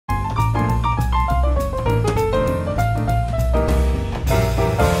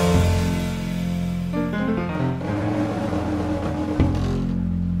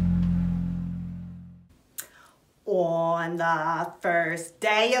On the first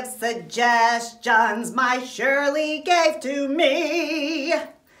day of suggestions my Shirley gave to me.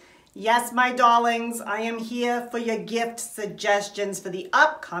 Yes, my darlings, I am here for your gift suggestions for the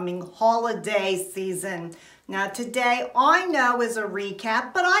upcoming holiday season. Now today I know is a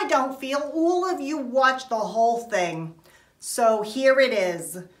recap, but I don't feel all of you watched the whole thing. So here it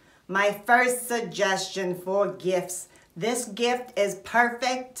is, my first suggestion for gifts. This gift is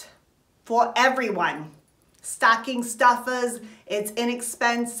perfect for everyone. Stocking stuffers, it's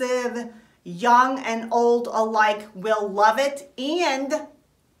inexpensive, young and old alike will love it, and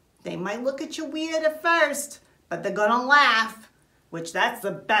they might look at you weird at first, but they're gonna laugh, which that's the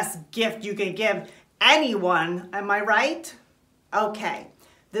best gift you can give anyone, am I right? Okay,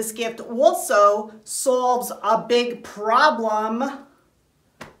 this gift also solves a big problem.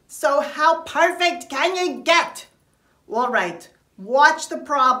 So how perfect can you get? All right, watch the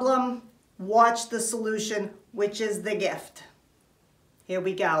problem, watch the solution, which is the gift. Here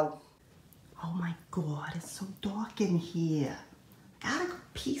we go. Oh my God, it's so dark in here. Gotta go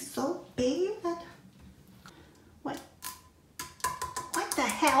pee so bad. What the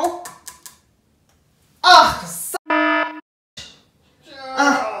hell?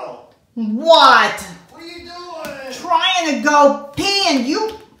 What? What are you doing? Trying to go pee and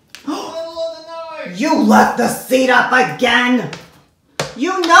you... Middle of the night. You left the seat up again.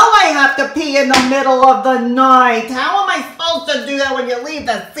 You know I have to pee in the middle of the night. How am I supposed to do that when you leave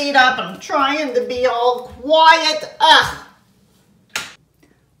the seat up? I'm trying to be all quiet. Ugh.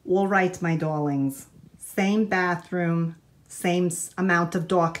 All right, my darlings. Same bathroom, same amount of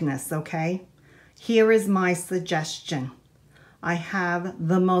darkness, okay? Here is my suggestion. I have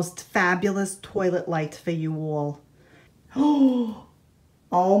the most fabulous toilet light for you all.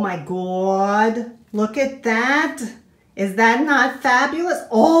 Oh my God. Look at that. Is that not fabulous?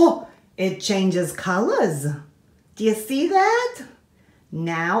 Oh, it changes colors. Do you see that?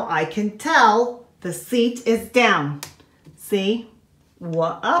 Now I can tell the seat is down. See?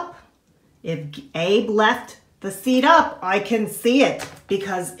 What up? If Abe left the seat up, I can see it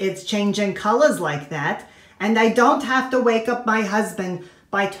because it's changing colors like that. And I don't have to wake up my husband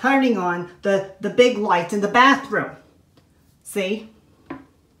by turning on the big light in the bathroom. See?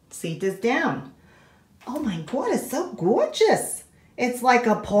 Seat is down. Oh my God, it's so gorgeous. It's like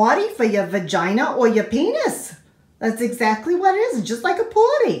a party for your vagina or your penis. That's exactly what it is, just like a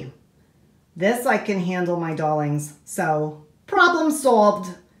party. This I can handle, my darlings. So, problem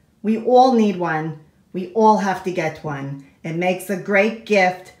solved. We all need one. We all have to get one. It makes a great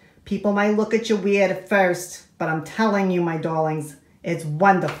gift. People might look at you weird at first, but I'm telling you, my darlings, it's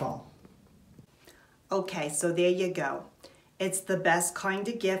wonderful. Okay, so there you go. It's the best kind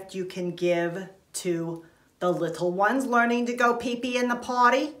of gift you can give to the little ones learning to go pee-pee in the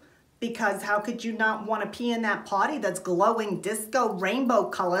party, because how could you not want to pee in that party that's glowing disco rainbow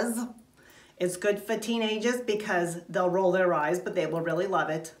colors? It's good for teenagers because they'll roll their eyes, but they will really love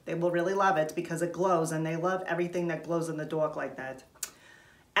it. They will really love it because it glows, and they love everything that glows in the dark like that.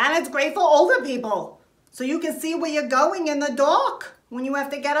 And it's great for older people, so you can see where you're going in the dark when you have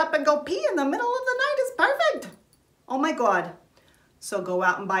to get up and go pee in the middle of the night. It's perfect. Oh my God. So go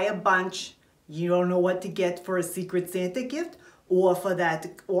out and buy a bunch. You don't know what to get for a Secret Santa gift or for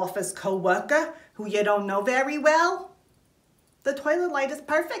that office co-worker who you don't know very well? The toilet light is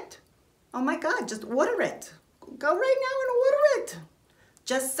perfect. Oh my God, just order it. Go right now and order it.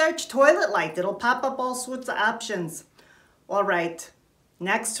 Just search toilet light. It'll pop up all sorts of options. All right,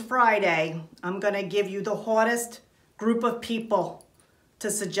 next Friday, I'm gonna give you the hardest group of people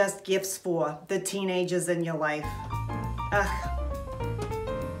to suggest gifts for, the teenagers in your life. Ugh.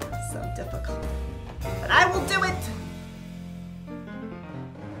 So difficult, but I will do it.